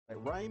At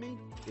Ramey,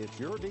 it's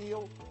your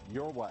deal,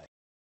 your way.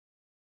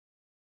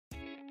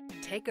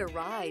 Take a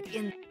ride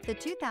in the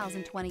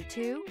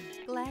 2022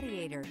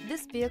 Gladiator.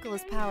 This vehicle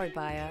is powered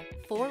by a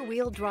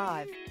 4-wheel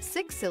drive,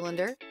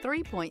 6-cylinder,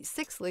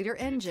 3.6-liter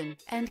engine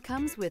and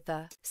comes with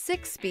a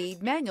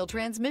 6-speed manual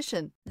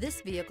transmission.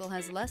 This vehicle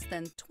has less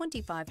than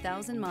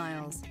 25,000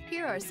 miles.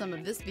 Here are some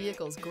of this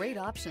vehicle's great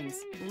options: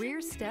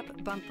 rear step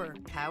bumper,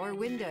 power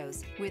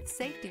windows with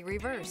safety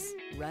reverse,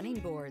 running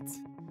boards,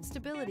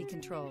 stability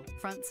control,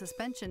 front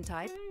suspension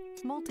type,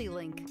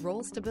 multi-link,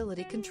 roll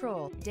stability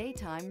control,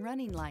 daytime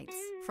running lights,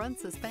 front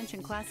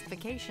suspension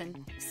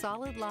classification,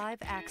 solid live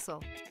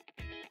axle.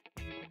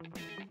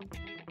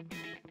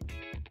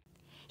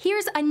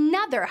 Here's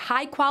another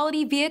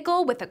high-quality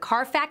vehicle with a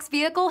Carfax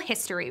Vehicle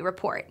History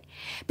Report.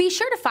 Be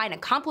sure to find a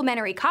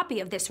complimentary copy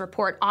of this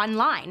report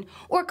online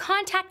or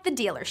contact the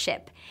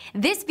dealership.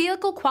 This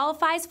vehicle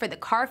qualifies for the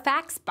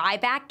Carfax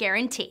Buyback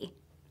Guarantee.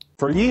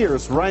 For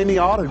years, Ramey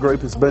Auto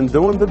Group has been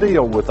doing the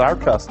deal with our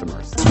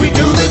customers. We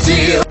do the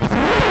deal.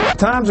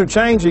 Times are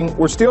changing.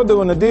 We're still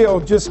doing the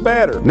deal, just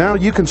better. Now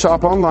you can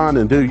shop online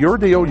and do your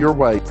deal your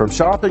way, from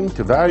shopping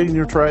to valuing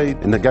your trade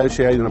and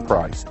negotiating a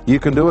price. You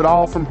can do it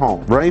all from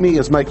home. Ramey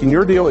is making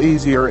your deal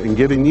easier and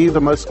giving you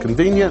the most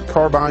convenient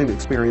car buying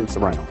experience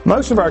around.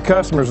 Most of our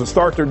customers that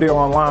start their deal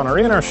online are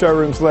in our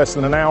showrooms less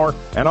than an hour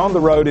and on the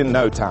road in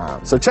no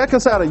time. So check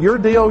us out at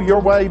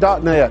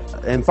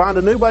yourdealyourway.net and find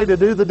a new way to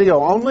do the deal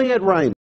only at Ramey.